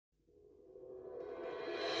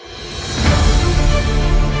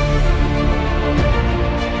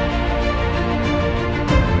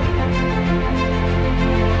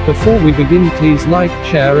Before we begin, please like,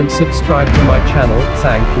 share and subscribe to my channel,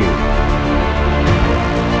 thank you.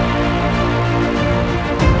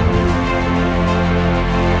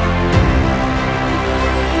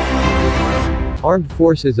 Armed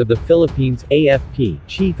Forces of the Philippines (AFP)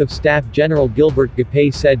 Chief of Staff General Gilbert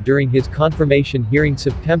Gapay said during his confirmation hearing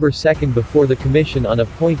September 2 before the Commission on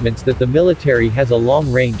Appointments that the military has a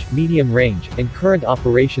long-range, medium-range, and current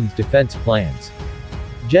operations defense plans.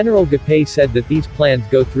 General Gapay said that these plans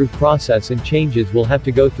go through process and changes will have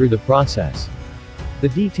to go through the process. The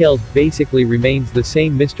details basically remains the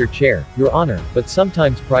same, Mr. Chair, Your Honor, but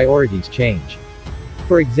sometimes priorities change.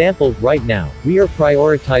 For example, right now, we are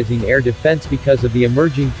prioritizing air defense because of the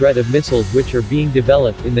emerging threat of missiles which are being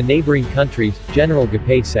developed in the neighboring countries, General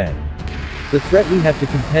Gapay said. The threat we have to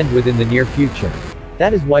contend with in the near future.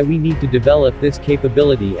 That is why we need to develop this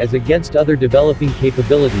capability as against other developing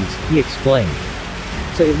capabilities, he explained.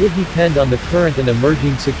 So it would depend on the current and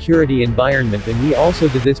emerging security environment, and we also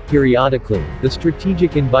do this periodically, the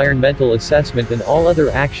strategic environmental assessment and all other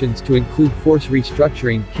actions to include force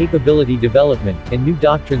restructuring, capability development, and new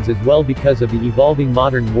doctrines as well because of the evolving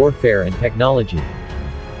modern warfare and technology.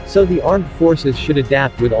 So the armed forces should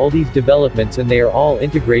adapt with all these developments and they are all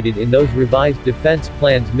integrated in those revised defense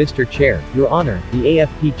plans, Mr. Chair, Your Honor, the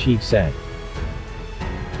AFP chief said.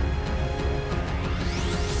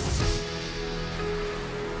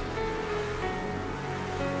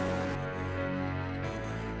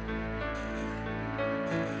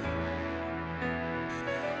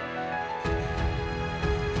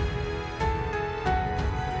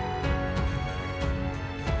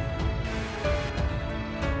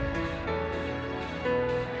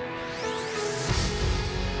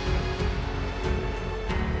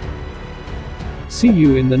 See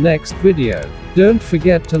you in the next video. Don't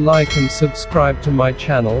forget to like and subscribe to my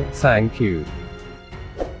channel, thank you.